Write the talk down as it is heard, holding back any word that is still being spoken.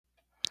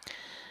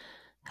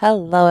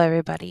Hello,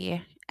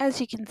 everybody. As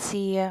you can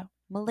see,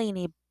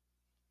 Melanie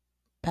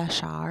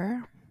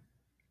Bashar,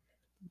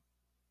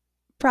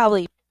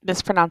 probably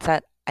mispronounced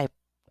that. I'm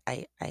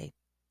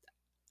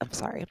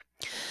sorry.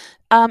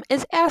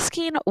 Is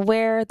asking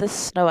where the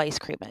snow ice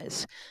cream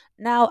is.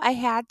 Now, I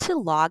had to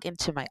log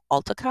into my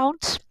alt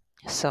account,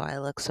 so I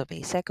look so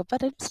basic,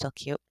 but I'm still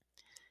cute.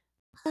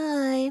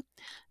 Hi.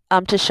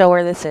 To show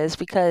where this is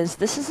because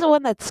this is the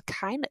one that's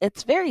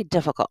it's very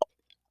difficult.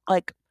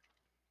 Like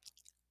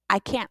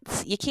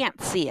you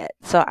can't see it.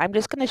 So I'm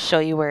just going to show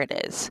you where it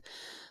is.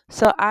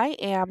 So I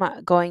am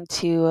going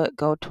to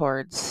go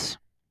towards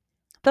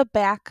the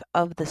back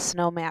of the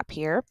snow map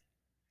here.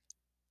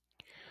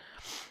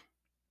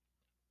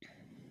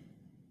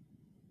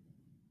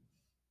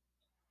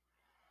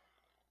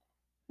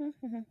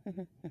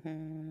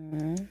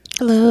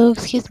 Hello,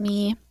 excuse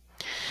me.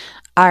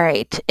 All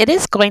right, it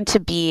is going to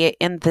be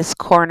in this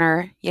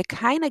corner. You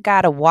kind of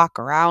got to walk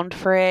around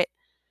for it,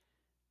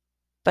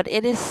 but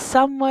it is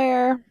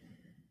somewhere.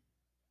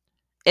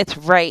 It's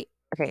right.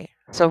 Okay,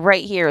 so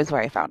right here is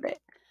where I found it.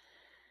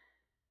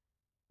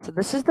 So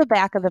this is the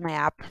back of the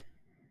map.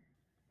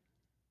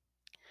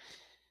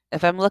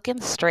 If I'm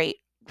looking straight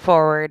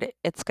forward,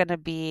 it's going to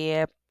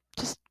be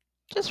just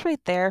just right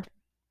there.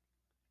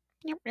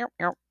 Yep, yep,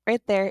 yep.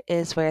 Right there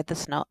is where the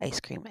snow ice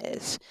cream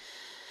is.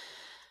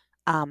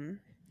 Um,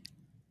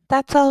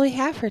 that's all we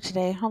have for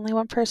today. Only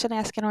one person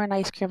asking where an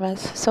ice cream is.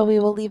 So we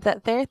will leave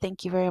that there.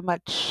 Thank you very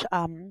much,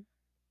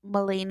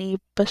 Melanie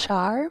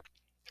Bashar,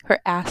 for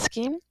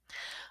asking.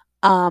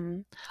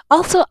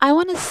 Also, I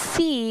want to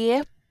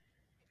see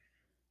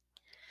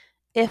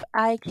if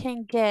I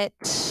can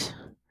get.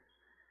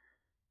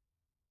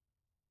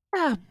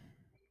 Yeah.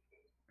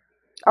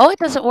 Oh, it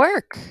doesn't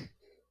work.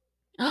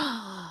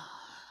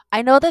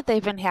 I know that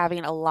they've been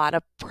having a lot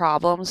of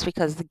problems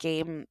because the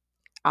game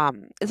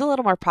is a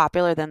little more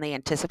popular than they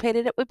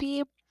anticipated it would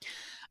be.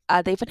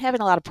 They've been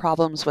having a lot of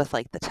problems with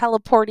like the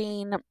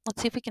teleporting.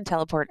 Let's see if we can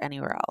teleport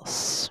anywhere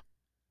else.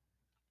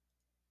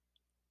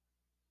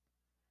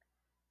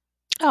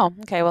 Oh,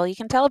 okay. Well, you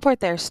can teleport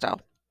there still.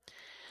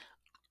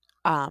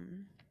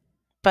 Um,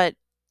 but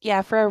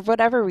yeah, for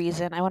whatever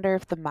reason, I wonder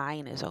if the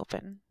mine is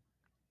open.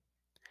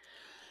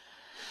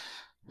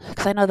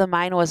 Because I know the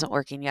mine wasn't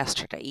working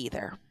yesterday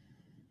either.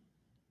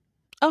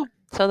 Oh,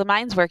 so the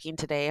mine's working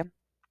today,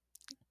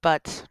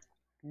 but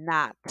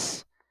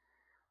not.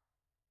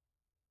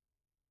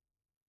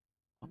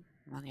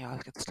 Well, you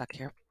always get stuck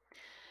here.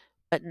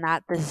 But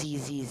not the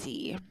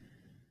ZZZ.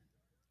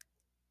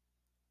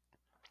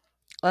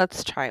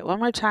 Let's try it one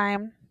more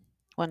time.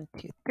 1,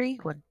 2, 3.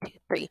 1, 2,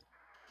 3.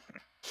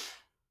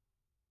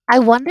 I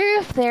wonder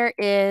if there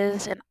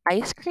is an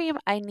ice cream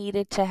I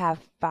needed to have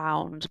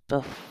found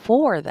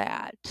before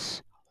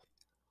that.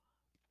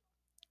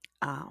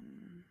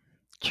 Um,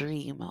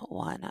 Dream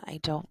one. I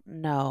don't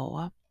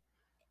know.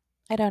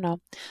 I don't know.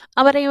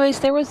 But anyways,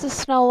 there was the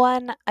snow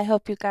one. I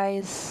hope you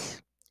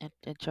guys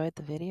enjoyed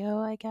the video,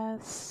 I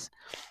guess.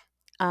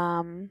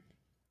 Um,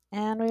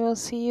 and we will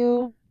see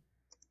you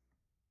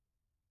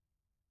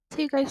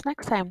guys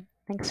next time.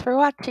 Thanks for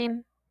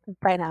watching.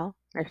 Bye now.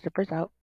 Our Zippers out.